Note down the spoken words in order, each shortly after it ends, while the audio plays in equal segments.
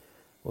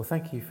Well,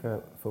 thank you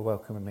for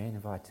welcoming me and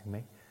inviting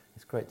me.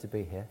 It's great to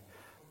be here.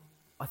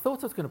 I thought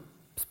I was going to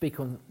speak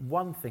on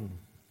one thing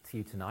to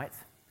you tonight,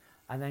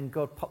 and then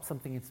God popped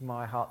something into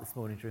my heart this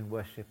morning during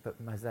worship at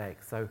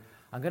Mosaic. So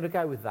I'm going to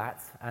go with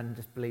that and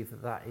just believe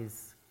that that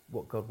is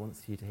what God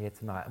wants you to hear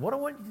tonight. And what I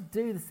want you to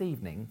do this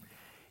evening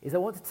is I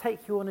want to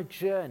take you on a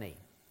journey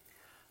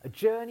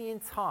in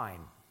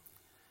time,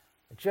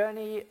 a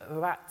journey of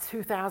about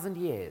 2,000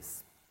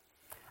 years,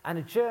 and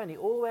a journey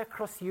all the way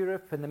across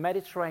Europe and the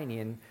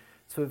Mediterranean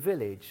to a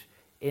village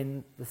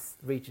in the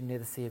region near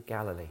the Sea of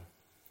Galilee.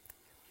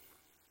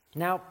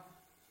 Now,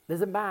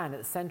 there's a man at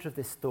the centre of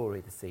this story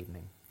this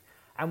evening,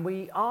 and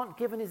we aren't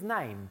given his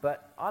name,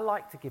 but I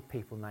like to give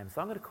people names,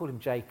 so I'm going to call him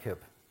Jacob.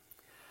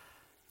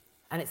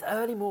 And it's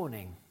early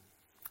morning,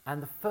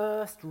 and the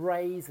first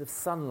rays of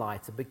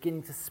sunlight are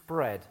beginning to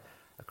spread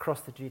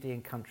across the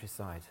Judean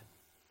countryside.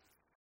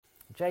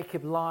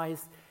 Jacob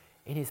lies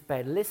in his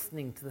bed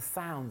listening to the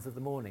sounds of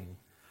the morning,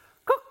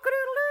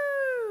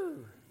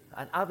 cock-a-doodle-doo,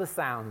 and other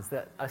sounds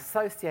that are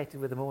associated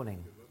with the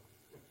morning.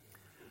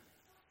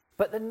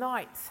 But the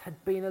night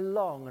had been a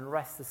long and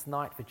restless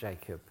night for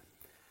Jacob,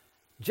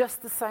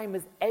 just the same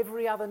as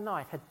every other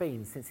night had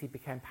been since he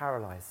became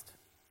paralyzed.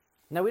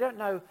 Now, we don't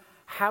know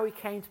how he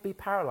came to be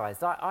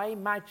paralyzed. I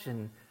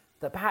imagine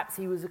that perhaps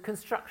he was a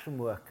construction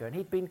worker and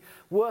he'd been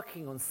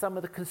working on some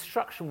of the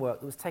construction work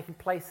that was taking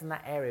place in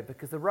that area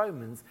because the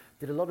Romans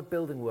did a lot of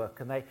building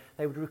work and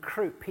they would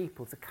recruit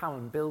people to come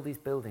and build these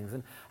buildings.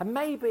 And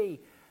maybe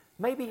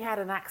he had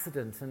an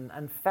accident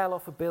and fell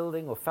off a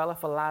building or fell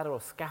off a ladder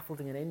or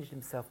scaffolding and injured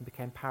himself and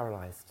became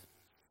paralyzed.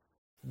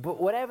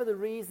 But whatever the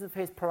reason for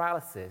his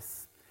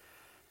paralysis,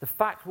 the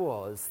fact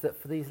was that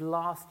for these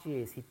last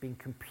years he'd been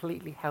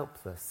completely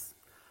helpless,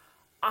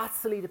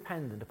 utterly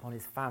dependent upon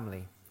his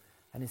family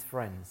and his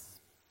friends.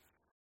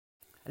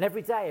 And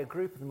every day a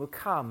group of them would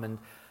come and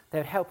they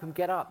would help him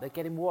get up, they'd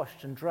get him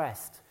washed and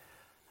dressed,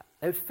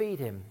 they would feed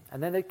him,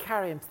 and then they'd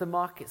carry him to the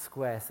market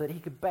square so that he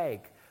could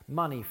beg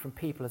money from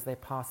people as they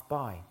passed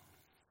by.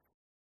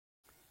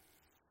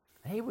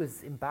 And he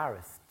was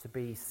embarrassed to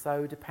be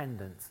so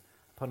dependent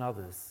upon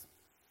others,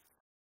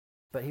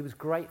 but he was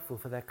grateful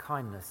for their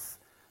kindness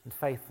and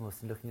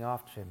faithfulness in looking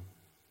after him.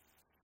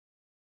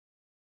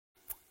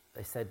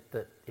 They said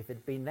that if it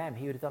had been them,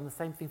 he would have done the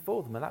same thing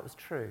for them, and that was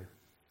true.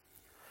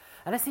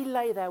 And as he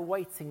lay there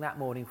waiting that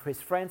morning for his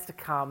friends to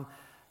come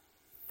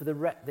for the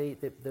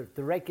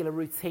regular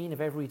routine of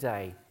every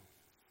day,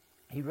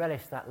 he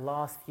relished that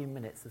last few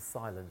minutes of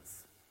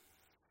silence.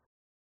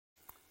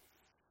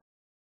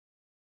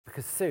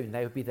 Because soon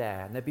they would be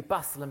there, and there'd be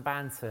bustle and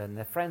banter, and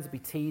their friends would be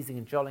teasing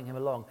and jollying him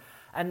along.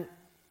 And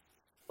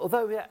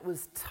although that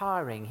was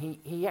tiring,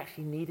 he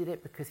actually needed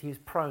it because he was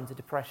prone to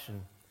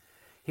depression.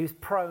 He was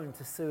prone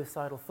to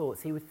suicidal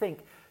thoughts. He would think,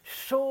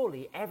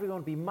 surely everyone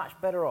would be much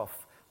better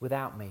off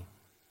without me.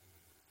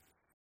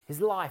 His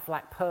life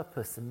lacked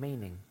purpose and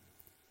meaning.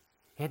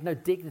 He had no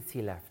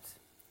dignity left.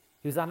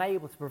 He was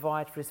unable to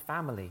provide for his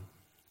family.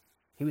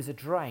 He was a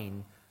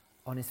drain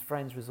on his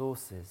friends'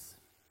 resources.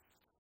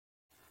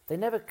 They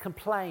never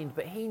complained,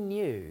 but he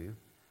knew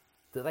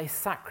that they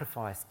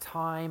sacrificed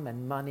time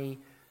and money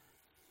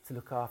to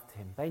look after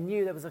him. They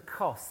knew there was a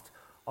cost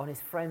on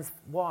his friends'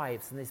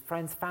 wives and his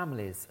friends'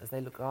 families as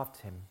they looked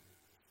after him.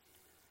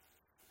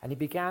 And he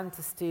began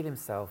to steel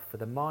himself for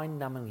the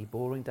mind-numbingly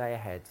boring day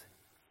ahead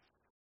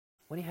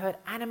when he heard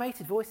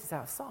animated voices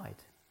outside.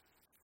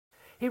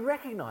 He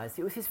recognized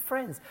it was his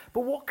friends,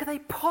 but what could they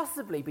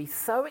possibly be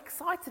so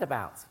excited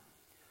about?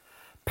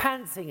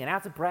 Panting and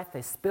out of breath,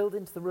 they spilled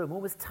into the room,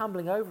 almost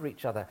tumbling over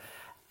each other.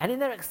 And in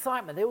their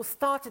excitement, they all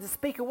started to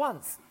speak at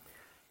once.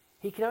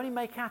 He could only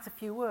make out a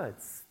few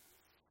words.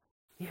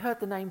 He heard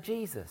the name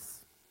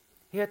Jesus.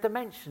 He heard the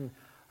mention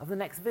of the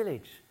next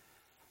village.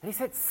 And he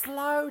said,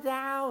 "Slow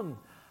down.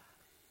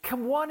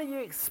 Can one of you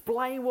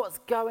explain what's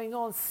going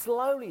on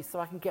slowly so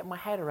I can get my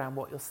head around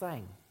what you're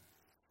saying?"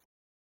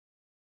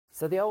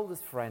 So the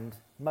oldest friend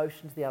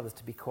motioned to the others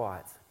to be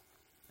quiet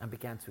and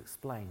began to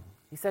explain.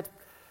 He said,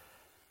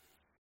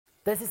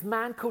 "There's this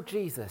man called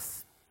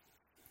Jesus.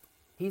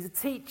 He's a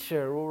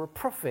teacher or a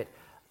prophet.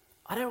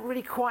 I don't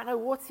really quite know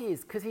what he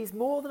is because he's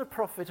more than a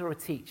prophet or a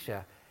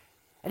teacher.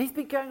 And he's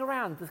been going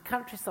around the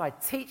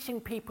countryside teaching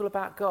people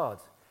about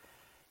God,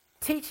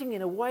 teaching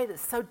in a way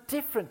that's so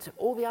different to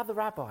all the other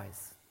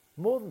rabbis.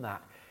 More than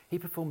that, he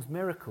performs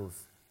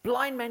miracles.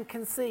 Blind men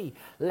can see,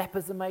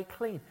 lepers are made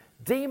clean,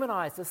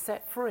 demonized are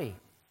set free.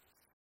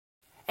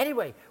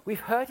 Anyway,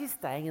 we've heard he's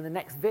staying in the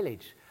next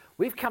village.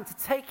 We've come to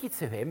take you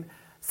to him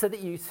so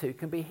that you too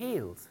can be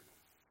healed."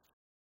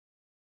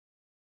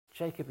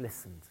 Jacob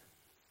listened.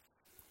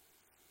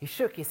 He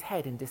shook his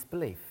head in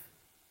disbelief.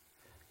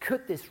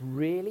 Could this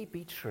really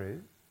be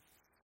true?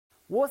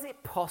 Was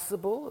it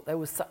possible that there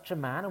was such a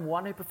man and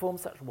one who performed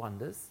such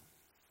wonders?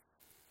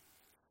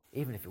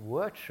 Even if it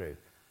were true,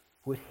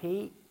 would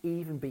he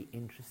even be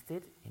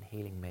interested in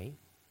healing me?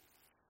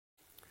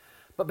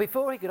 But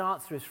before he could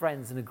answer his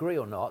friends and agree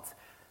or not,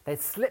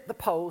 they'd slipped the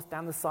poles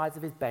down the sides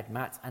of his bed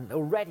mat and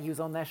already he was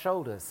on their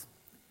shoulders.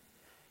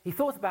 He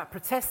thought about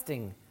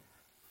protesting,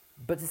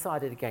 but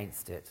decided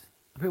against it.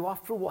 I mean,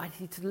 after all, what had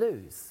he to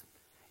lose?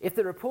 If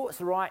the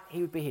reports are right,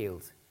 he would be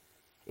healed.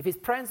 If his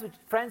friends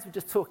were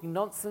just talking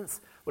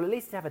nonsense, well, at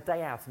least he'd have a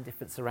day out in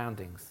different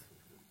surroundings.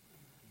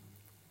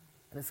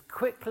 And as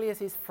quickly as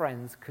his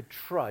friends could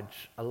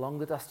trudge along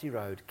the dusty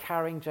road,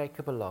 carrying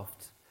Jacob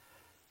aloft,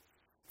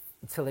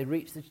 until they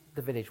reached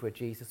the village where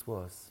Jesus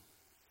was.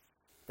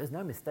 There's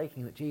no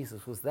mistaking that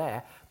Jesus was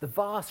there. The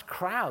vast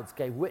crowds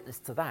gave witness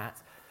to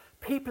that.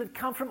 People had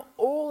come from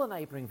all the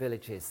neighbouring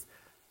villages,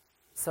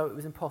 so it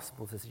was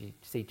impossible to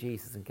see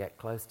Jesus and get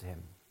close to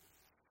him.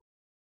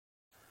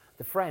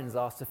 The friends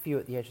asked a few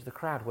at the edge of the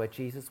crowd where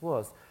Jesus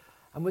was,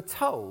 and were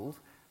told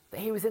that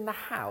he was in the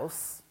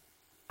house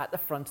at the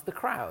front of the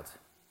crowd,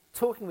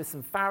 talking with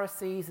some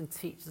Pharisees and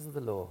teachers of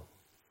the law.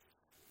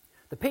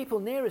 The people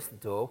nearest the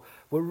door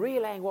were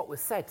relaying what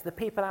was said to the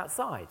people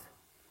outside.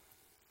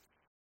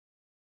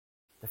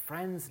 The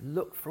friends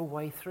looked for a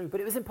way through,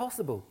 but it was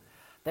impossible.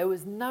 There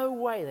was no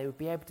way they would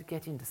be able to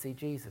get in to see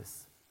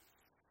Jesus.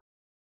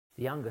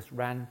 The youngest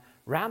ran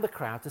round the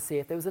crowd to see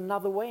if there was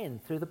another way in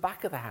through the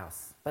back of the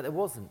house, but there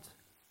wasn't.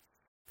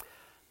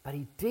 But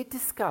he did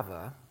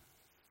discover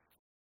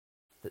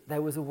that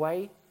there was a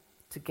way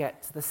to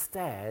get to the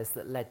stairs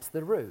that led to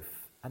the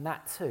roof, and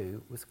that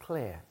too was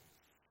clear.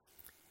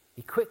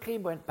 He quickly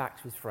went back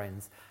to his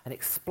friends and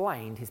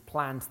explained his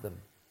plan to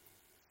them.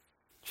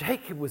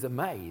 Jacob was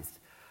amazed.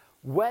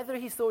 Whether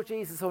he saw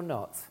Jesus or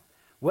not,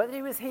 whether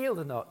he was healed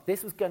or not,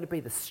 this was going to be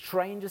the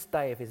strangest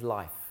day of his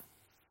life.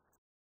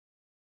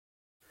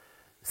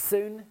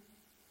 Soon,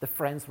 the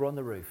friends were on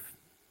the roof.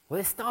 Well,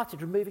 they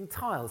started removing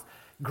tiles.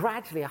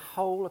 Gradually, a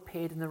hole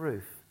appeared in the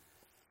roof.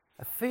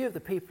 A few of the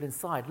people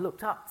inside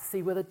looked up to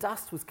see where the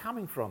dust was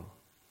coming from.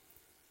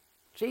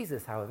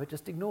 Jesus, however,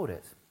 just ignored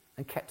it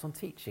and kept on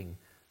teaching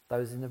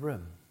those in the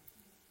room.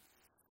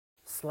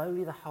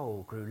 Slowly, the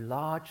hole grew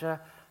larger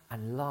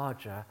and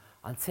larger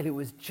until it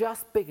was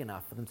just big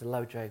enough for them to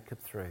lower Jacob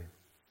through.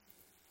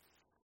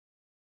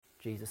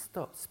 Jesus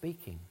stopped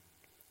speaking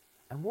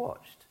and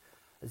watched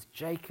as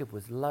Jacob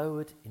was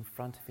lowered in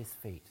front of his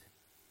feet.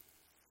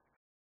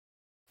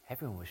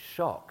 Everyone was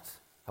shocked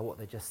at what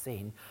they'd just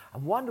seen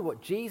and wondered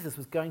what Jesus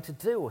was going to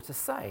do or to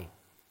say.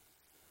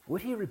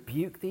 Would he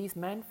rebuke these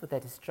men for their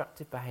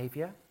destructive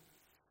behaviour?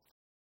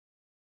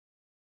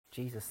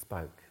 Jesus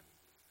spoke.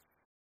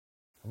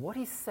 And what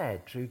he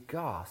said drew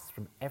gasps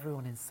from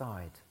everyone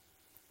inside.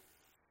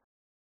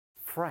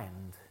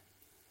 Friend,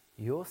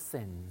 your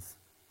sins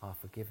are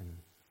forgiven.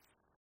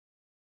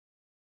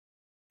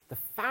 The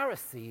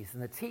Pharisees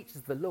and the teachers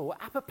of the law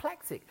were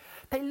apoplectic.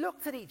 They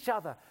looked at each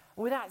other,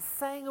 and without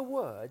saying a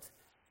word,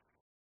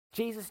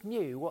 Jesus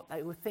knew what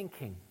they were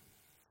thinking.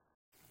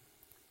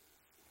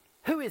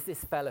 Who is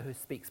this fellow who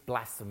speaks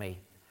blasphemy?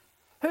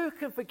 Who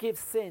can forgive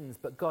sins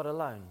but God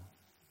alone?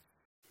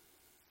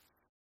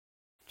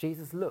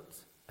 Jesus looked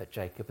at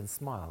Jacob and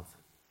smiled.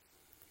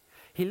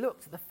 He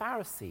looked at the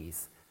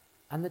Pharisees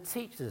and the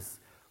teachers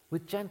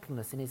with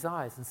gentleness in his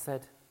eyes and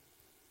said,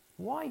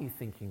 why are you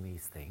thinking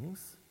these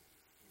things?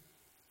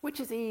 Which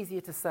is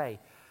easier to say,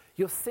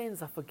 your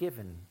sins are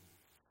forgiven,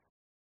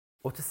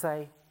 or to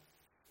say,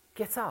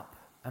 get up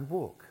and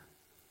walk?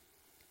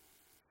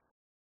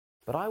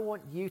 But I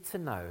want you to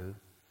know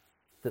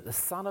that the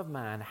Son of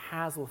Man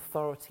has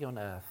authority on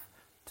earth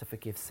to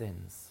forgive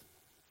sins.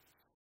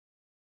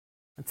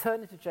 And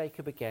turning to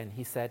Jacob again,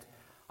 he said,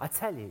 I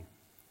tell you,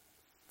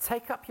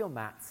 take up your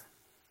mat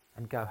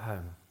and go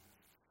home.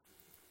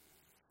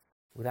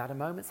 Without a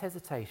moment's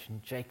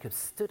hesitation, Jacob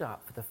stood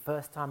up for the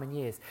first time in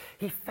years.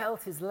 He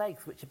felt his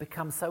legs, which had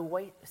become so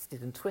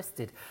wasted and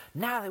twisted.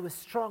 Now they were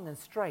strong and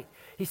straight.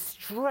 He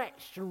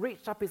stretched and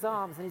reached up his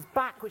arms, and his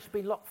back, which had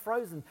been locked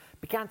frozen,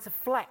 began to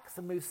flex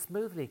and move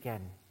smoothly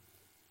again.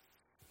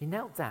 He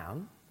knelt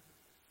down,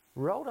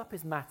 rolled up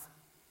his mat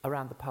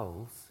around the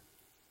poles.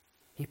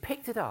 He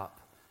picked it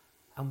up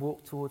and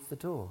walked towards the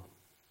door.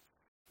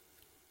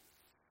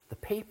 The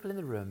people in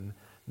the room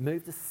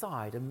moved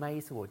aside,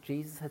 amazed at what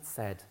Jesus had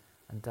said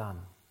and done.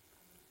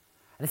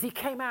 And as he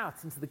came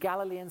out into the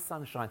Galilean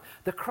sunshine,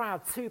 the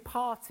crowd too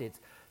parted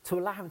to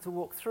allow him to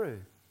walk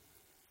through.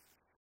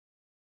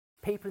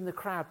 People in the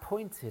crowd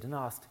pointed and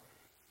asked,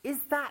 "Is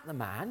that the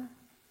man?"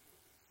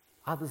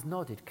 Others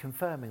nodded,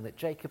 confirming that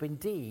Jacob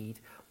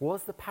indeed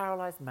was the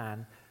paralyzed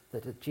man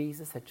that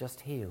Jesus had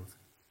just healed.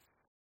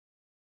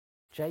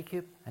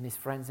 Jacob and his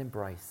friends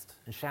embraced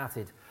and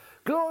shouted,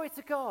 "Glory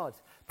to God!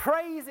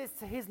 Praises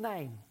to his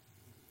name!"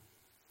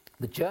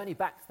 The journey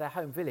back to their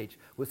home village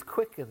was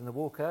quicker than the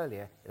walk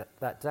earlier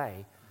that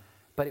day,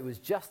 but it was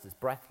just as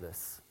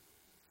breathless.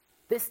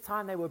 This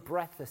time they were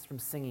breathless from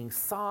singing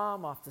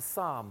psalm after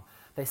psalm.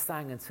 They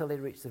sang until they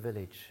reached the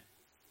village.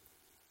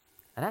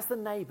 And as the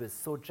neighbours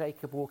saw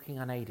Jacob walking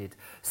unaided,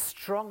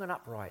 strong and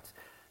upright,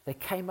 they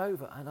came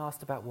over and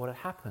asked about what had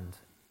happened.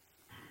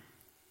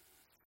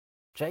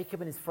 Jacob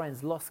and his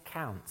friends lost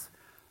count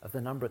of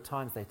the number of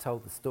times they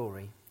told the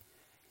story,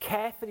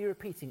 carefully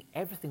repeating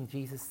everything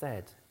Jesus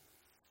said.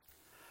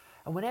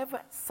 And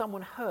whenever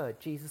someone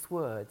heard Jesus'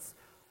 words,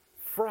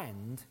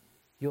 "Friend,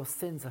 your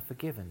sins are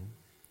forgiven,"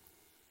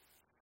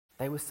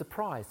 they were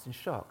surprised and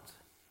shocked.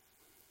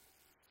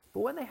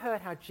 But when they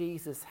heard how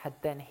Jesus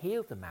had then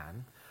healed the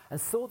man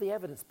and saw the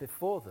evidence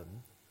before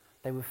them,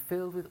 they were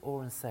filled with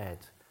awe and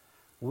said,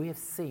 "We have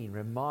seen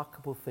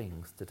remarkable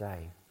things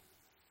today."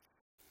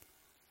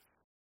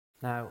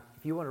 Now,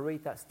 if you want to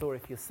read that story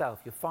for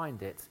yourself, you'll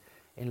find it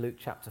in Luke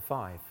chapter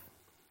 5.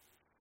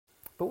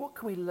 But what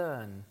can we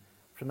learn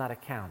from that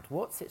account?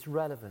 What's its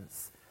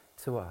relevance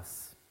to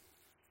us?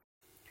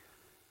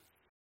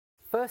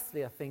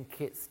 Firstly, I think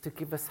it's to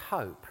give us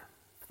hope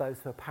for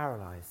those who are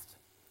paralysed.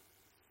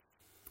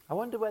 I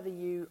wonder whether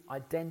you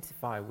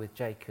identify with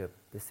Jacob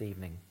this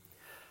evening.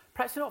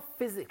 Perhaps you're not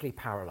physically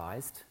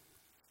paralysed,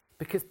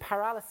 because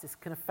paralysis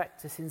can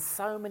affect us in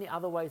so many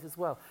other ways as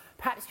well.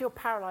 Perhaps you're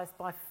paralysed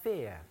by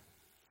fear,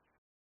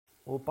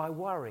 or by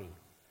worry,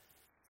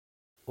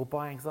 or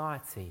by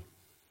anxiety.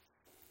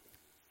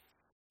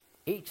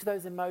 Each of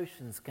those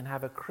emotions can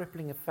have a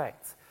crippling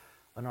effect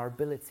on our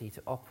ability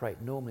to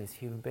operate normally as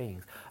human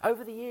beings.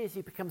 Over the years,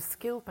 you become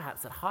skilled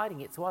perhaps at hiding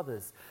it to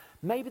others.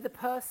 Maybe the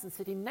person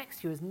sitting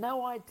next to you has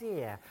no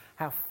idea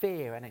how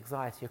fear and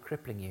anxiety are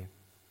crippling you.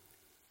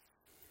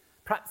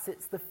 Perhaps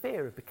it's the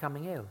fear of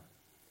becoming ill.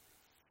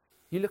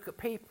 You look at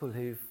people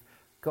who've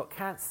got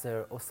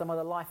cancer or some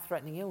other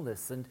life-threatening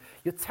illness and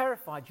you're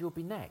terrified you'll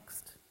be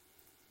next.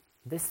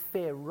 This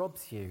fear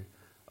robs you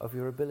of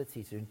your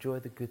ability to enjoy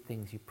the good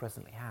things you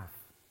presently have.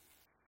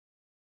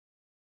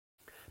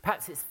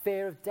 Perhaps it's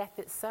fear of death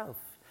itself.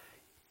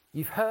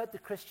 You've heard the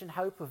Christian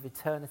hope of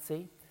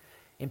eternity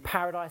in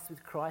paradise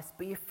with Christ,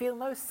 but you feel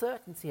no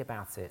certainty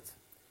about it.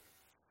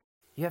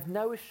 You have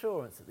no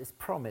assurance that this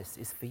promise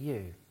is for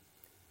you.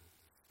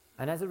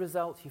 And as a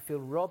result, you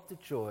feel robbed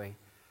of joy,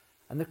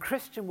 and the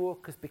Christian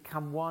walk has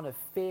become one of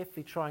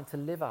fearfully trying to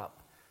live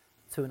up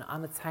to an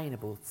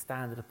unattainable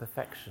standard of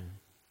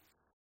perfection.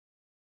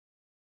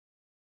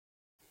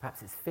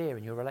 Perhaps it's fear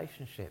in your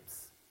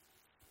relationships.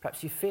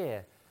 Perhaps you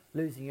fear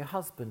losing your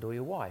husband or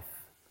your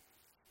wife.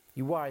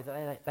 You worry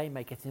that they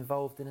may get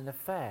involved in an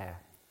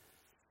affair.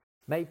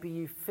 Maybe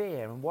you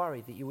fear and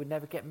worry that you would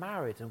never get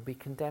married and be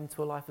condemned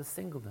to a life of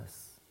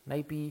singleness.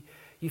 Maybe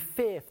you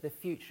fear for the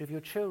future of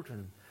your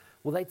children.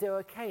 Will they do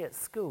okay at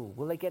school?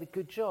 Will they get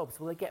good jobs?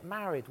 Will they get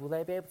married? Will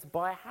they be able to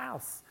buy a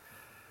house?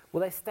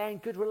 Will they stay in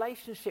good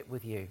relationship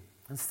with you?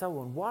 And so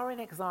on. Worry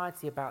and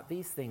anxiety about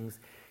these things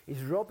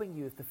is robbing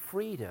you of the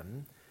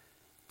freedom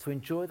to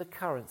enjoy the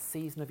current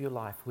season of your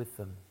life with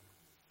them.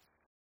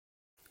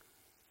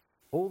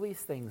 All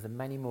these things and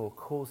many more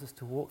cause us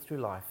to walk through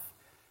life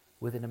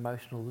with an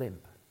emotional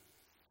limp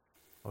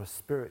or a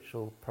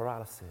spiritual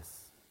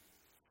paralysis.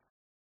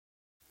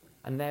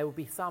 And there will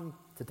be some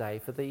today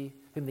for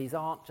whom these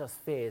aren't just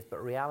fears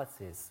but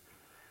realities.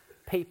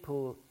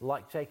 People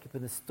like Jacob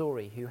in the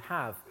story who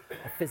have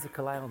a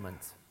physical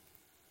ailment,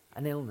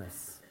 an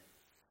illness.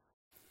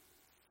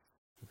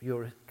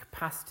 Your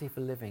capacity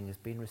for living has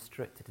been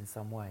restricted in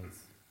some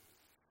ways.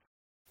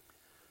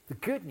 The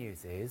good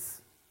news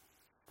is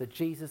that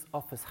Jesus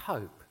offers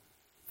hope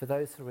for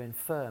those who are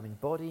infirm in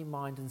body,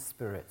 mind and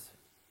spirit.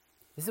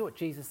 This is what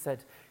Jesus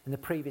said in the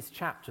previous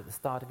chapter at the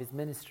start of his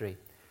ministry.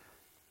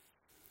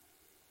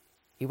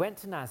 He went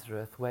to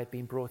Nazareth where he'd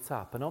been brought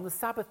up, and on the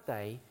Sabbath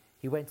day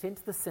he went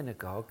into the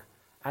synagogue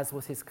as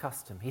was his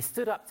custom. He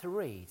stood up to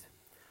read,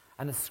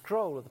 and a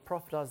scroll of the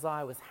prophet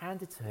Isaiah was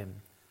handed to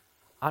him.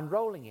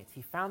 Unrolling it,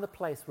 he found the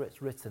place where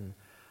it's written,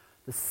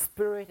 "The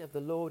Spirit of the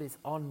Lord is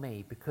on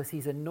me, because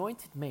he's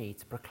anointed me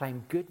to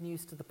proclaim good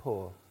news to the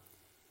poor.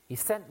 He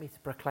sent me to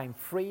proclaim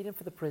freedom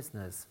for the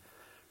prisoners,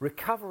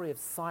 recovery of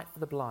sight for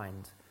the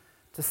blind,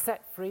 to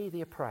set free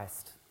the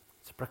oppressed,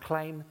 to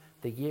proclaim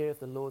the year of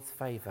the Lord's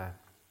favour."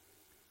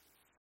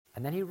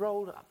 And then he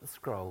rolled up the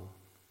scroll,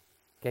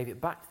 gave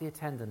it back to the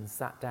attendant and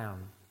sat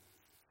down.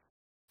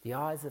 The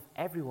eyes of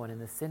everyone in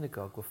the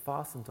synagogue were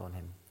fastened on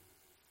him.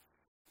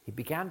 He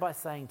began by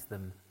saying to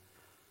them,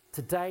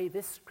 "Today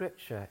this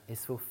scripture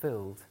is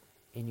fulfilled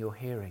in your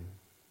hearing."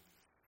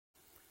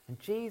 And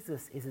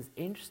Jesus is as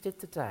interested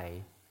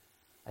today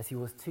as he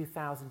was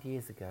 2,000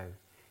 years ago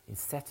in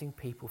setting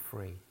people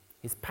free.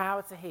 His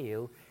power to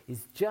heal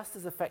is just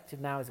as effective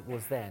now as it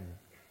was then.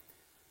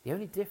 The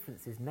only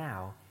difference is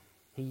now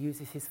he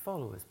uses his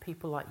followers,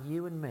 people like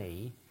you and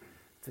me,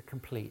 to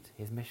complete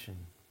his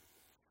mission.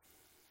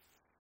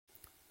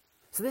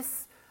 So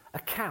this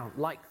account,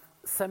 like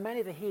so many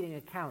of the healing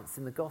accounts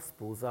in the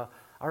Gospels, are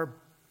a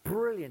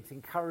brilliant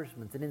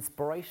encouragement and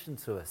inspiration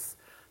to us.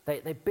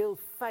 They build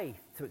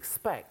faith to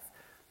expect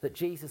that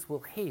Jesus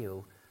will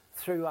heal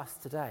through us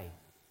today.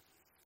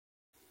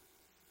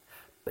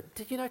 But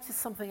did you notice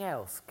something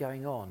else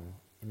going on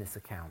in this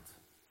account?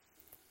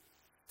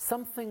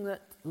 Something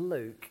that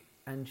Luke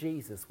and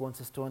Jesus want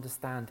us to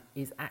understand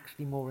is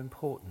actually more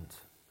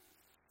important.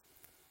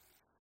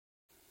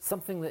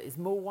 Something that is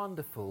more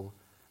wonderful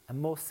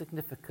and more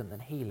significant than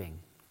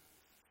healing.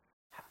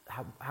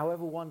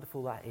 However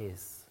wonderful that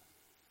is.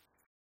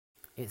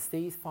 It's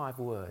these 5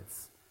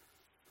 words.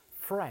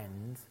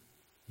 Friend,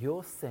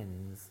 your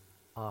sins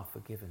are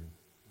forgiven.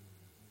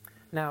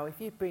 Now, if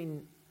you've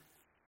been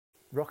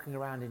rocking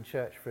around in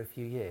church for a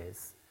few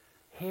years,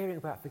 hearing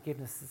about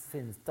forgiveness of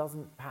sins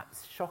doesn't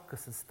perhaps shock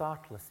us and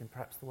startle us in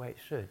perhaps the way it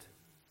should.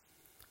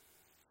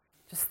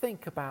 Just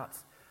think about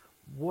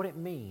what it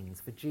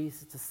means for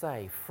Jesus to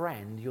say,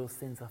 "Friend, your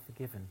sins are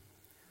forgiven."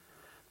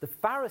 The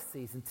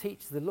Pharisees and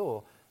teachers of the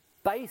law,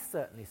 they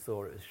certainly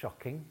saw it as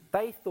shocking.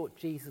 They thought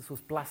Jesus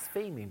was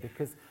blaspheming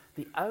because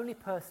the only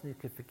person who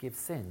could forgive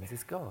sins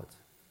is God.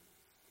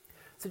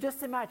 So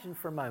just imagine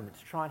for a moment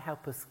to try and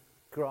help us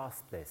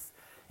grasp this.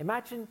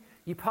 Imagine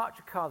you parked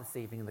your car this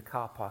evening in the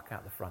car park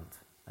out the front,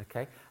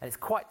 okay? And it's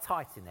quite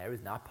tight in there,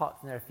 isn't it? I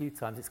parked in there a few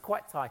times. It's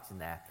quite tight in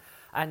there.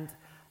 And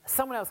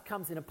someone else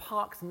comes in and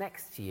parks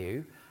next to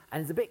you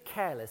and is a bit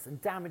careless and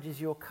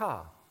damages your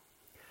car.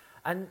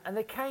 And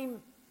they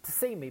came to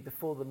see me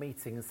before the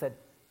meeting and said,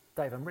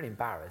 "Dave, I'm really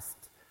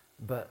embarrassed,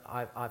 but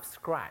I've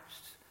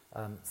scratched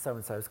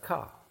so-and-so's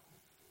car."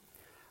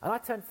 And I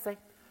turned to say,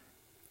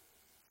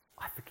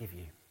 "I forgive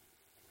you."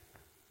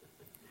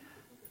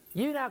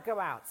 You now go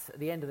out at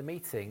the end of the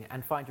meeting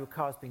and find your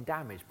car's been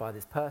damaged by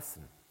this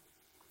person.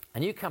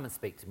 And you come and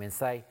speak to me and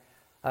say,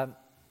 "Do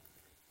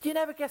you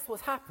never guess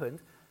what's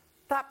happened?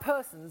 That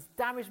person's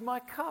damaged my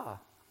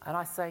car." And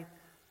I say,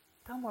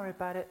 "Don't worry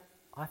about it.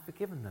 I've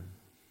forgiven them."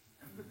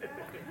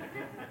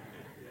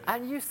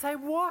 And you say,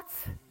 "What?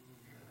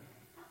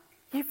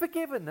 You've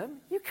forgiven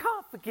them? You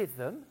can't forgive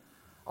them.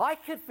 I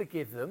could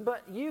forgive them,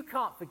 but you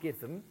can't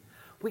forgive them."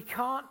 We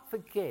can't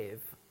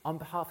forgive on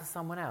behalf of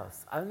someone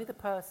else. Only the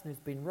person who's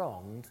been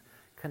wronged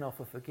can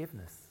offer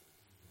forgiveness.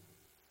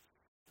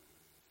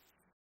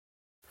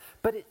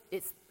 But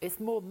it's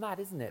more than that,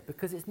 isn't it?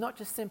 Because it's not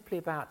just simply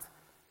about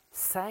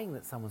saying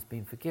that someone's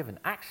been forgiven.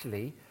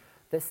 Actually,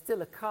 there's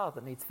still a car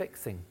that needs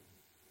fixing.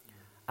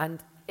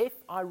 And if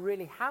I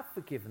really have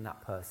forgiven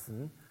that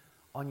person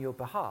on your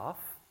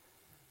behalf,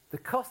 the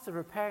cost of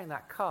repairing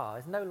that car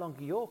is no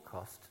longer your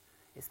cost,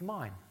 it's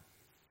mine.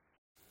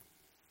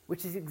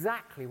 Which is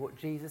exactly what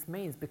Jesus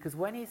means, because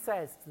when he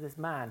says to this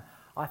man,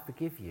 "I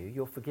forgive you,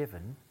 you're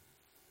forgiven,"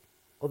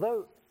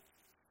 although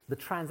the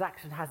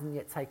transaction hasn't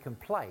yet taken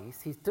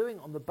place, he's doing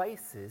it on the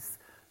basis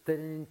that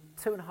in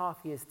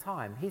 2.5 years'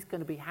 time, he's going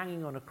to be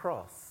hanging on a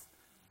cross,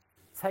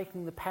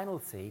 taking the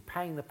penalty,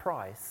 paying the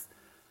price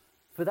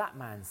for that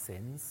man's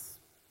sins,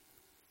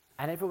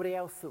 and everybody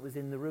else that was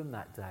in the room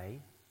that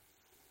day,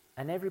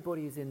 and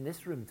everybody who's in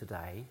this room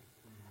today.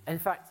 In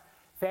fact,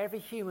 for every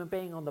human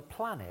being on the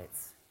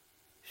planet,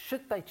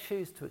 should they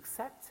choose to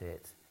accept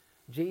it,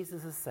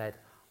 Jesus has said,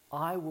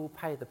 "I will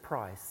pay the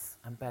price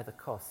and bear the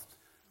cost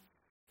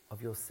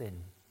of your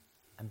sin.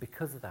 And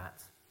because of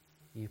that,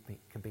 you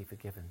can be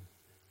forgiven."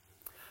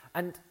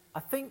 And I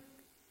think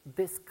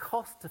this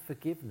cost of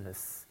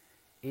forgiveness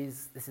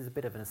this is a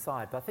bit of an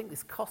aside, but I think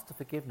this cost of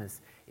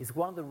forgiveness is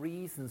one of the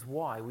reasons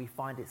why we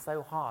find it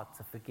so hard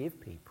to forgive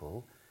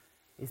people,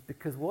 is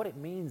because what it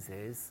means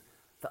is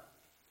that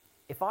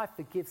if I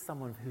forgive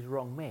someone who's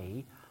wronged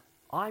me,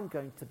 I'm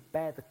going to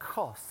bear the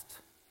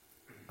cost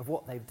of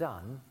what they've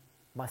done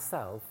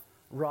myself,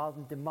 rather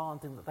than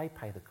demanding that they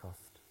pay the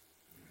cost.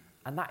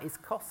 And that is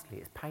costly,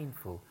 it's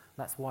painful.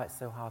 That's why it's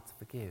so hard to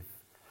forgive.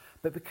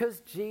 But because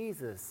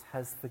Jesus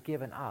has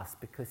forgiven us,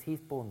 because he's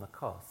borne the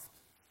cost,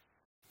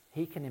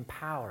 he can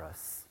empower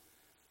us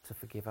to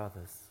forgive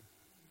others.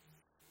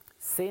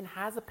 Sin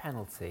has a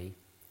penalty.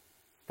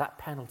 That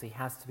penalty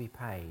has to be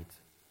paid.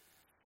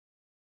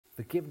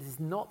 Forgiveness is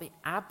not the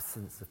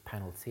absence of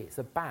penalty, it's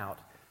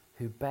about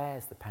who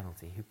bears the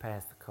penalty, who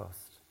bears the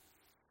cost.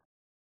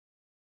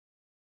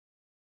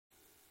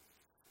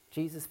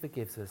 Jesus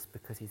forgives us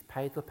because he's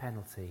paid the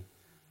penalty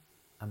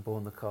and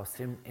borne the cost.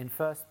 In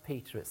 1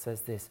 Peter it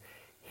says this,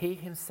 "He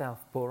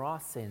himself bore our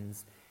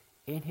sins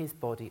in his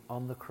body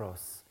on the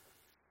cross,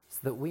 so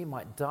that we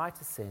might die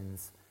to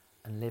sins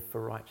and live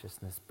for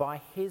righteousness. By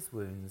his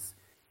wounds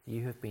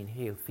you have been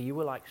healed, for you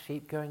were like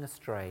sheep going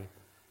astray,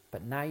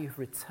 but now you've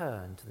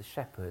returned to the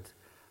shepherd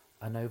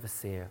and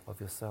overseer of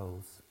your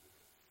souls."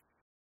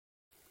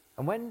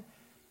 And when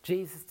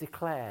Jesus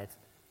declared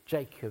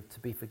Jacob to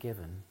be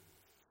forgiven,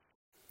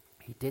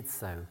 he did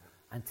so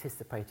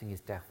anticipating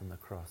his death on the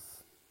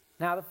cross.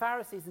 Now, the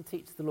Pharisees and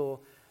teachers of the law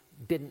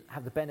didn't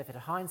have the benefit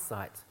of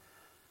hindsight,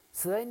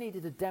 so they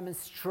needed a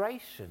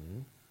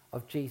demonstration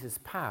of Jesus'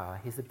 power,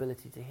 his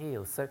ability to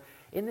heal. So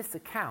in this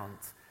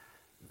account,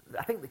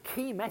 I think the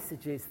key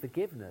message is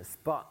forgiveness,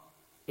 but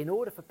in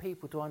order for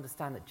people to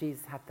understand that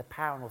Jesus had the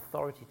power and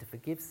authority to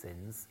forgive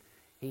sins,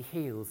 he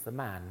heals the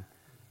man.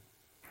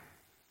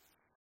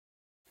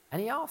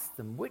 And he asks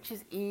them, which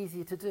is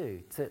easier to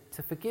do,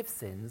 to forgive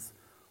sins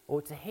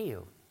or to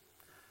heal?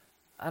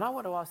 And I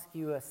want to ask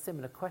you a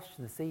similar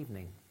question this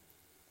evening.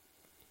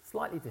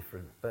 Slightly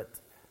different, but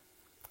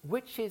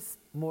which is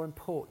more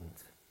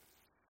important?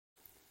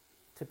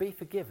 To be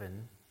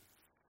forgiven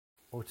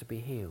or to be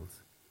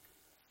healed?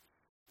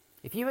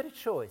 If you had a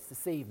choice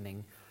this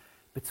evening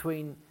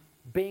between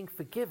being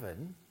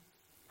forgiven,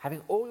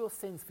 having all your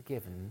sins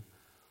forgiven,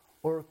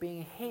 or of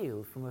being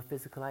healed from a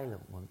physical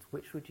ailment,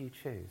 which would you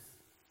choose?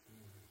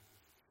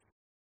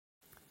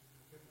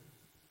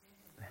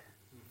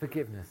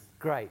 Forgiveness.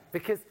 Great.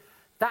 Because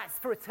that's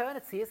for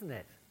eternity, isn't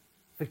it?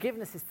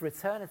 Forgiveness is for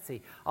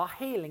eternity. Our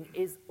healing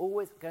is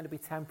always going to be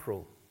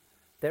temporal.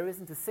 There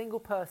isn't a single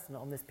person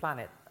on this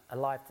planet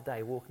alive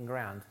today walking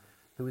around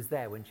who was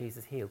there when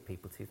Jesus healed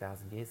people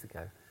 2,000 years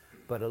ago.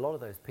 But a lot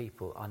of those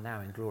people are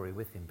now in glory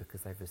with him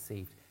because they've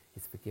received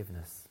his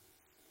forgiveness.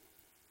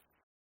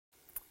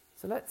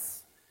 So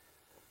let's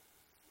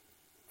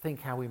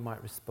think how we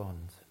might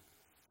respond.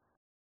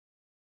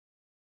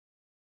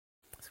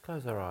 Let's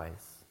close our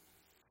eyes.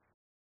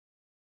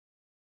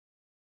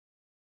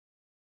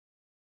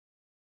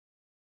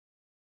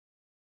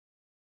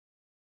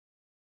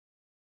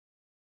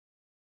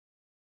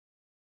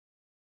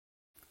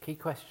 Key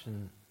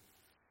question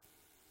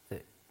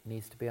that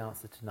needs to be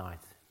answered tonight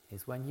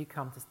is, when you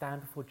come to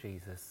stand before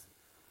Jesus,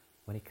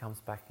 when he comes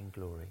back in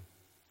glory,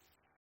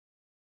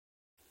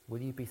 will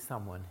you be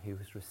someone who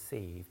has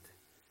received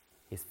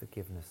his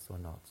forgiveness or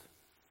not?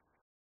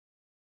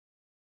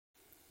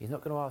 He's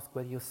not going to ask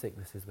whether your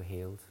sicknesses were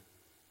healed.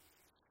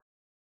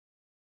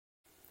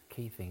 The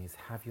key thing is,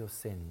 have your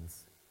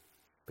sins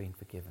been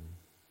forgiven?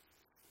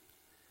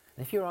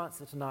 And if your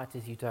answer tonight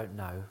is you don't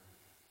know,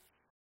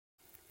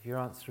 if your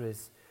answer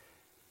is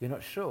you're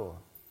not sure,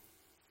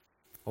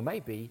 or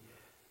maybe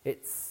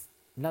it's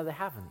no, they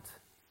haven't,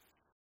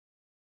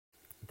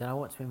 then I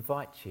want to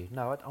invite you.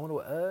 No, I want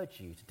to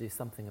urge you to do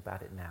something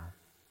about it now.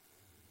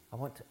 I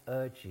want to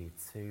urge you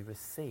to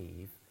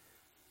receive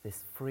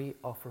this free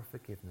offer of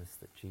forgiveness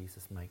that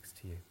Jesus makes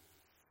to you.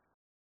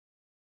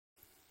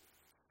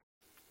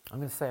 I'm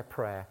going to say a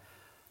prayer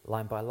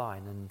line by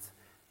line, and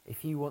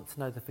if you want to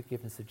know the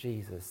forgiveness of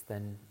Jesus,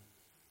 then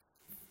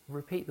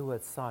repeat the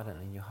words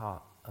silently in your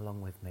heart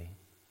along with me.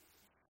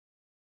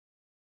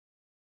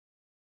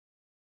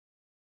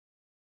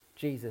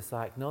 Jesus,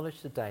 I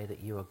acknowledge today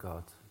that you are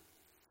God.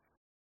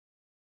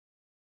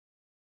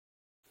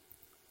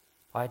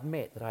 I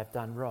admit that I've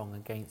done wrong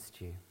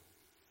against you.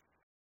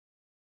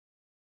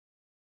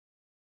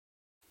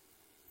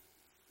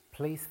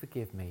 Please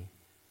forgive me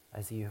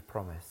as you have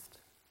promised.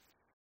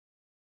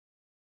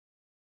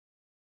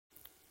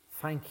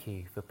 Thank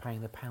you for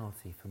paying the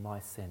penalty for my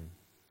sin.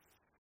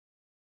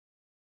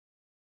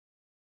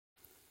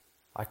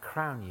 I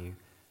crown you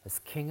as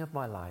King of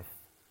my life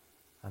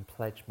and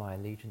pledge my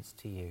allegiance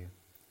to you.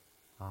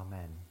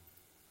 Amen.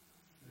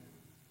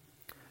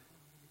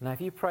 Now, if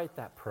you prayed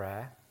that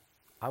prayer,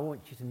 I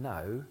want you to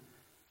know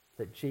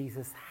that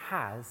Jesus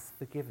has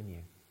forgiven you.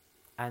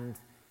 And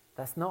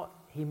that's not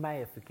he may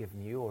have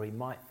forgiven you, or he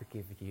might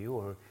forgive you,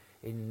 or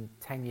in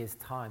 10 years'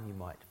 time he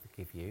might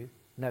forgive you.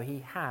 No, he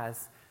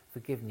has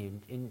forgiven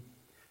you. In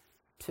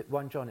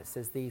 1 John it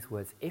says these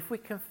words, if we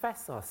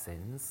confess our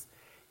sins,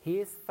 he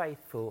is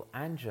faithful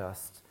and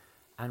just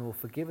and will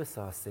forgive us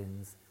our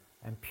sins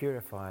and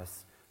purify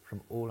us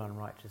from all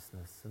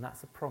unrighteousness. And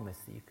that's a promise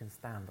that you can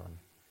stand on.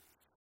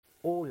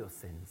 All your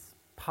sins,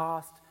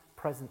 past,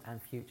 present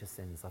and future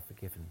sins, are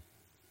forgiven.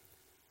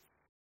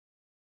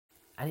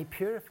 And he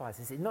purifies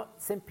us. It's not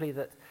simply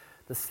that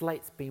the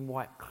slate's been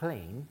wiped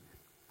clean,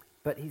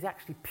 but he's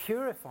actually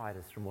purified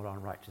us from all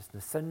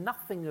unrighteousness. So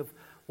nothing of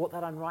what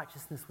that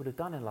unrighteousness would have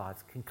done in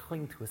lives can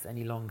cling to us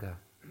any longer.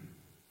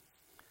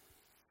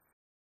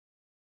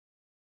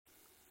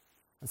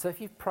 And so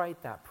if you've prayed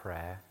that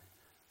prayer,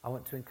 I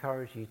want to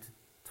encourage you to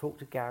talk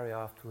to Gary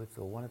afterwards,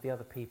 or one of the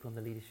other people on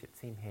the leadership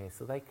team here,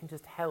 so they can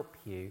just help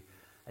you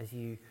as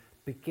you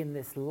begin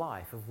this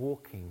life of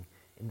walking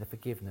in the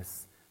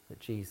forgiveness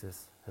that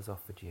Jesus has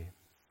offered you.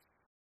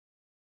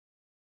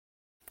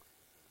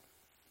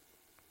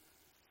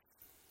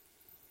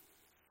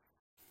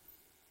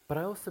 But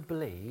I also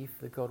believe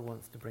that God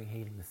wants to bring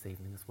healing this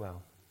evening as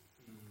well.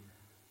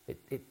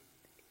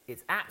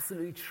 It's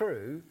absolutely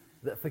true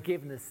that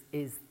forgiveness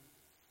is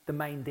the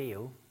main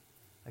deal,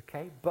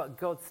 okay? But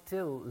God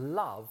still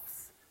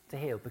loves to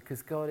heal,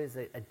 because God is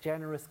a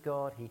generous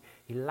God.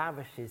 He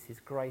lavishes his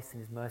grace and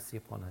his mercy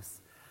upon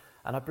us.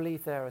 And I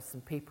believe there are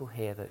some people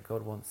here that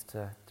God wants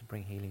to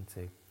bring healing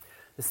to.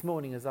 This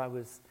morning, as I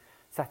was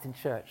sat in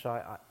church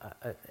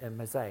at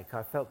Mosaic,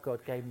 I felt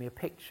God gave me a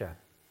picture.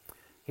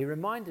 He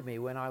reminded me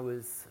when I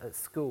was at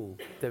school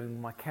doing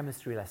my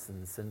chemistry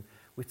lessons, and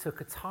we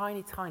took a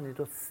tiny, tiny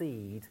little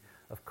seed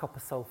of copper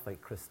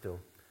sulfate crystal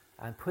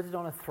and put it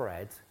on a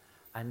thread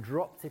and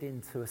dropped it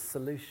into a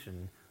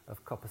solution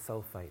of copper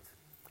sulfate.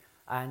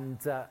 And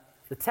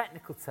the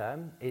technical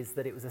term is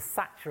that it was a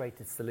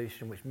saturated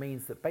solution, which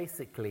means that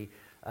basically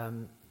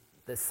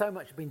there's so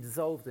much been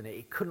dissolved in it,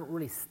 it couldn't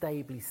really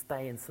stably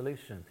stay in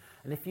solution.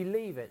 And if you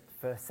leave it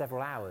for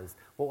several hours,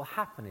 what will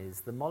happen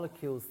is the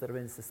molecules that are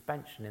in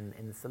suspension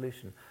in the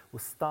solution will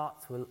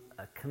start to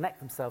connect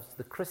themselves to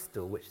the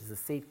crystal, which is a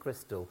seed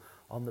crystal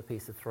on the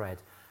piece of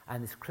thread,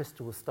 and this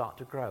crystal will start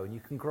to grow. And you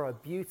can grow a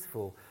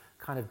beautiful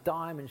kind of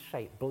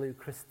diamond-shaped blue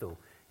crystal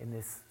in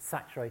this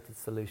saturated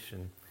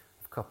solution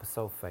of copper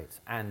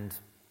sulfate, and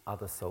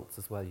other salts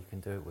as well you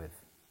can do it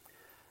with.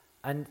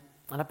 And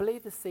I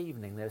believe this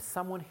evening there's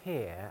someone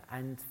here,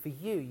 and for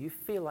you, you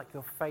feel like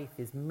your faith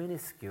is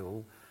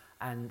minuscule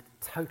and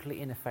totally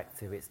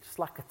ineffective. It's just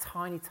like a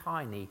tiny,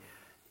 tiny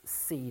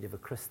seed of a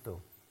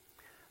crystal.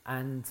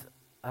 And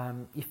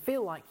you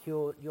feel like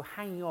you're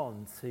hanging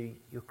on to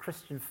your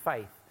Christian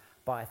faith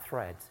by a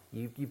thread.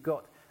 You've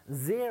got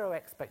zero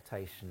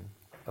expectation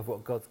of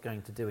what God's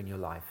going to do in your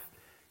life.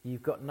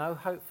 You've got no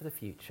hope for the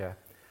future,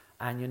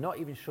 and you're not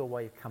even sure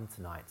why you've come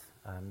tonight.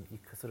 You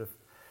sort of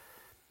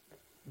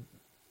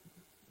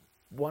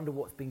wonder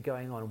what's been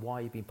going on and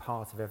why you've been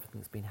part of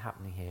everything that's been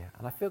happening here.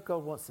 And I feel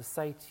God wants to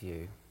say to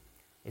you,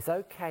 it's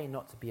okay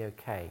not to be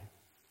okay.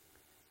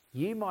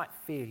 You might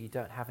feel you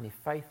don't have any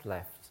faith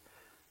left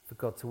for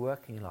God to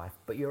work in your life,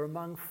 but you're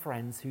among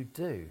friends who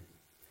do.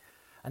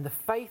 And the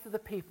faith of the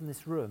people in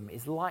this room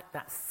is like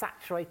that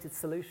saturated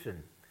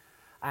solution.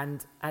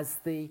 And as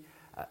the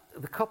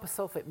copper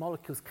sulfate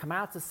molecules come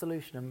out of the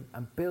solution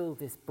and build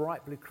this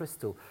bright blue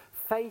crystal,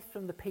 faith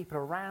from the people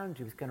around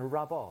you is going to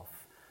rub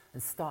off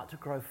and start to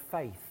grow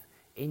faith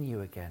in you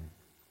again.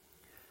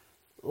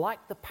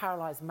 Like the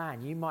paralyzed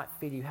man, you might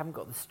feel you haven't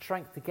got the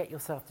strength to get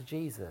yourself to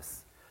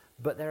Jesus,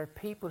 but there are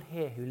people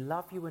here who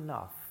love you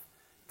enough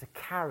to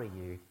carry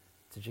you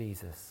to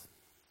Jesus.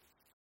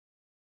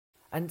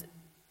 And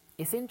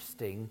it's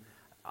interesting,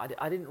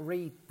 I didn't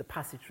read the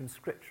passage from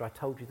Scripture, I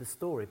told you the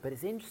story, but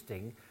it's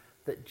interesting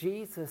that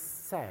Jesus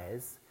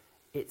says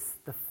it's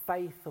the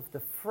faith of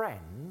the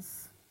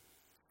friends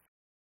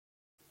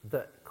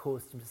that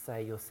caused him to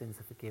say your sins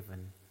are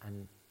forgiven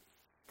and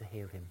to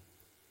heal him.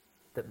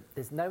 That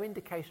there's no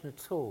indication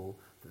at all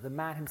that the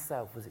man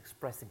himself was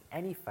expressing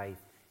any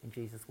faith in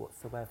Jesus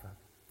whatsoever.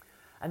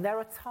 And there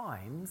are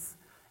times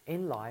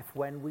in life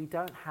when we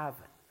don't have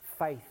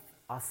faith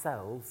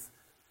ourselves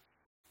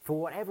for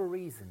whatever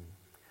reason,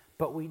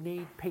 but we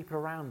need people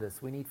around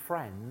us, we need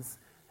friends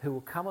who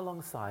will come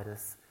alongside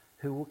us,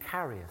 who will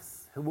carry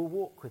us, who will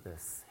walk with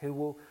us, who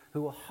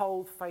will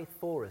hold faith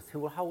for us, who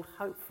will hold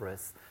hope for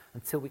us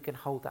until we can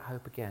hold that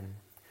hope again.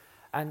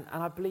 And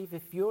I believe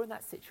if you're in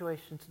that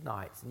situation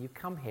tonight and you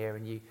come here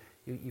and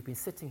you've been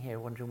sitting here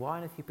wondering why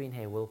on earth you've been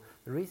here, well,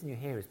 the reason you're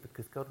here is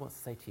because God wants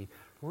to say to you,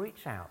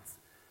 reach out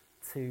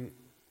to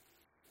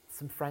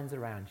some friends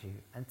around you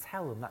and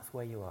tell them that's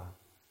where you are.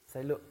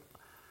 Say, look,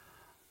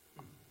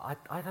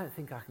 I don't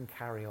think I can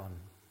carry on,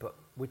 but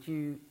would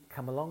you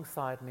come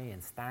alongside me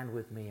and stand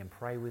with me and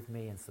pray with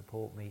me and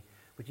support me?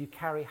 Would you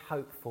carry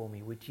hope for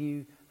me? Would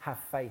you have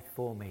faith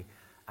for me?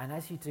 And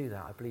as you do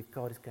that, I believe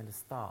God is going to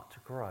start to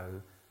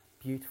grow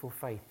beautiful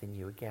faith in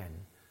you again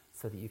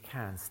so that you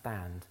can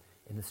stand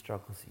in the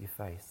struggles that you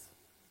face.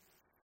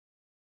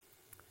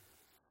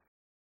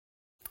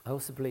 I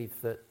also believe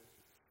that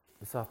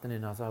this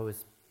afternoon, as I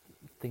was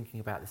thinking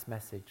about this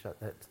message,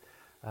 that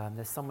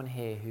there's someone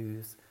here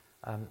who's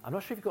I'm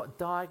not sure if you've got a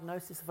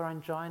diagnosis of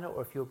angina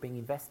or if you're being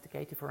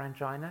investigated for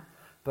angina,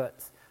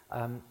 but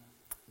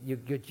you're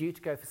due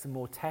to go for some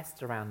more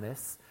tests around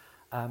this.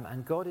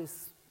 And God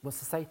wants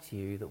to say to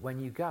you that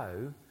when you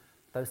go,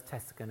 those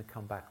tests are going to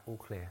come back all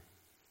clear.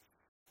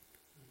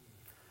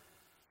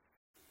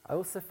 I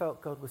also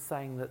felt God was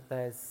saying that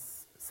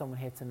there's someone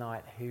here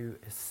tonight who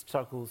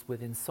struggles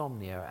with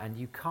insomnia and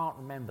you can't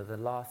remember the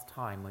last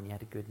time when you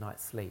had a good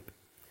night's sleep.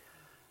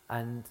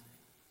 And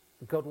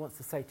God wants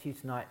to say to you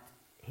tonight,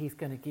 He's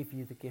going to give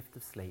you the gift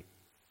of sleep.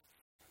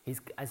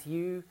 As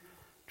you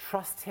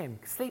trust Him.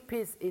 Sleep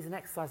is an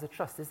exercise of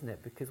trust, isn't it?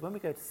 Because when we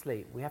go to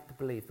sleep, we have to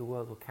believe the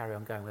world will carry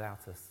on going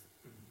without us.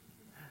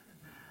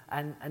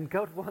 And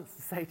God wants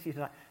to say to you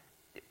tonight,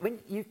 when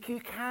you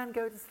can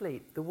go to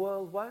sleep, the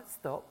world won't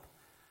stop,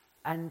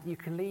 and you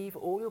can leave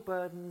all your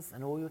burdens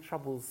and all your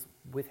troubles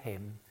with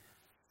Him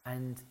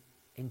and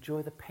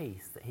enjoy the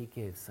peace that He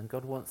gives. And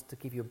God wants to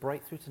give you a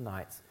breakthrough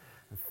tonight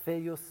and fill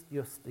your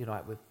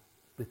night with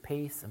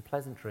peace and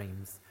pleasant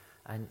dreams,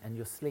 and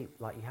you'll sleep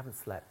like you haven't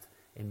slept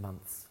in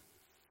months.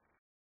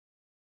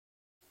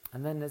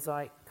 And then, as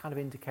I kind of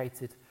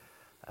indicated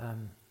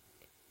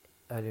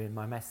earlier in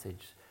my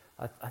message,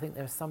 I think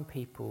there are some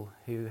people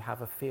who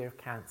have a fear of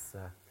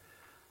cancer,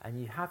 and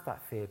you have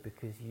that fear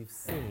because you've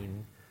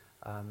seen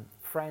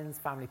friends,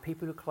 family,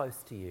 people who are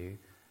close to you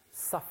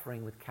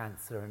suffering with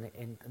cancer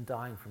and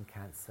dying from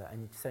cancer.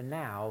 And so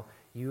now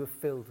you are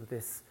filled with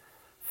this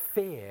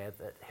fear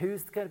that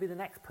who's going to be the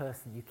next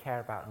person you care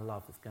about and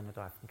love that's going to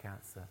die from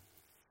cancer?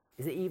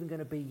 Is it even going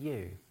to be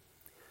you?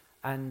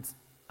 And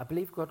I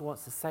believe God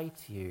wants to say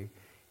to you,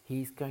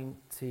 He's going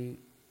to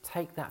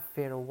take that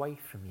fear away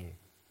from you.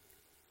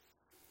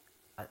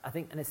 I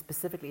think, and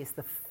specifically it's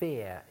the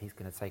fear He's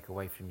going to take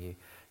away from you.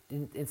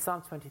 In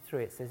Psalm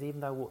 23 it says,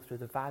 even though I walk through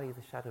the valley of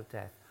the shadow of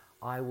death,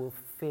 I will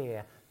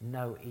fear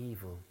no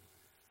evil.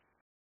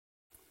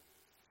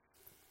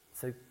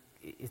 So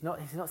he's not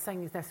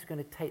saying He's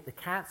necessarily going to take the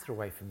cancer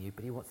away from you,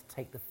 but He wants to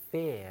take the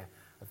fear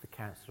of the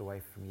cancer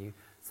away from you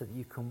so that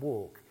you can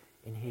walk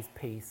in His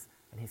peace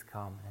and His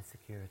calm and His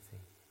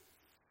security.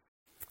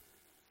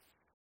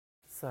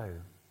 So,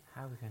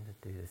 how are we going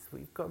to do this?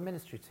 We've got a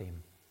ministry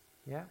team,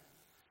 yeah?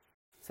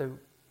 So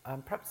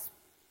perhaps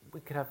we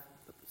could have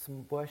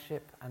some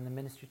worship and the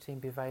ministry team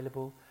be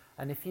available.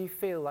 And if you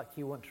feel like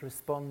you want to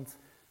respond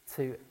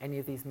to any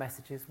of these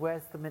messages,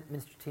 where's the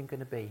ministry team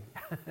going to be?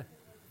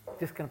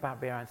 Just going to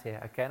be around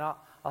here, okay? And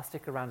I'll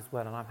stick around as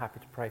well, and I'm happy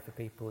to pray for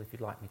people if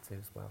you'd like me to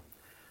as well.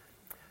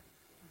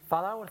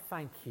 Father, I want to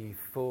thank you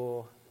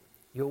for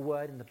your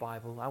word in the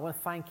Bible. I want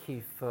to thank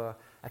you for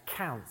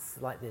accounts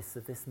like this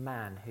of this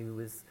man who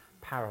was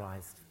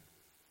paralyzed.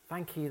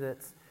 Thank you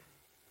that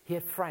he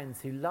had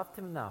friends who loved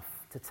him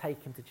enough to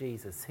take him to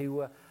Jesus, who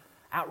were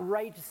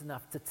outrageous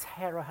enough to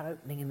tear an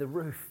opening in the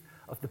roof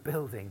of the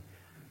building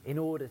in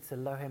order to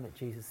lower him at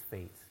Jesus'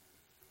 feet.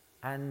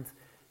 And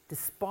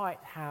despite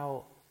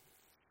how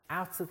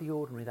out of the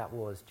ordinary that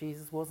was,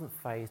 Jesus wasn't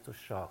fazed or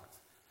shocked,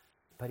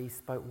 but he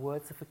spoke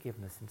words of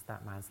forgiveness into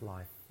that man's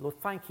life. Lord,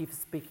 thank you for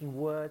speaking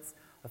words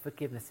of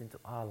forgiveness into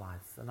our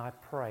lives. And I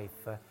pray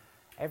for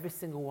every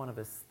single one of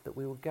us that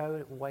we will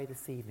go away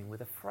this evening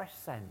with a fresh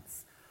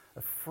sense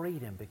of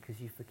freedom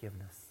because you've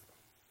forgiven us.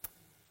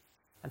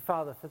 And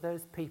Father, for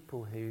those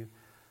people who,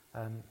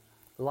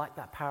 like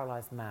that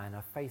paralyzed man,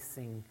 are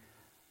facing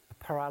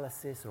a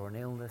paralysis or an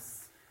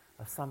illness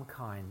of some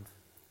kind,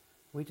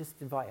 we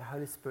just invite your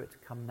Holy Spirit to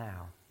come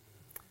now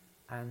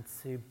and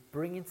to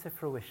bring into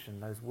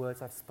fruition those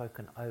words I've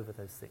spoken over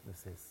those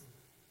sicknesses.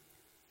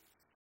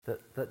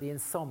 That the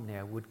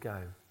insomnia would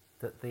go,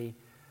 that the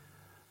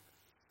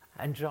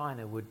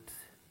angina would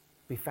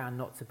be found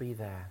not to be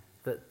there,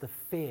 that the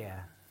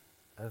fear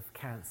of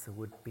cancer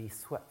would be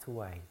swept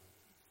away,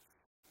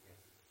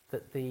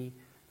 that the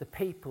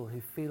people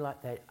who feel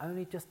like they're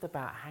only just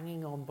about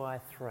hanging on by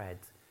a thread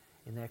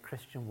in their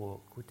Christian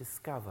walk would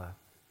discover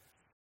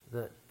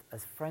that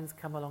as friends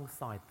come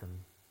alongside them,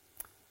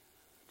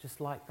 just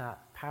like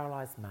that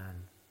paralyzed man,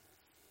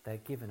 they're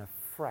given a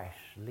fresh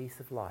lease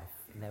of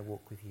life in their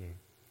walk with you.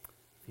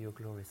 For your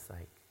glory's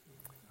sake.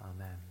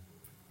 Amen.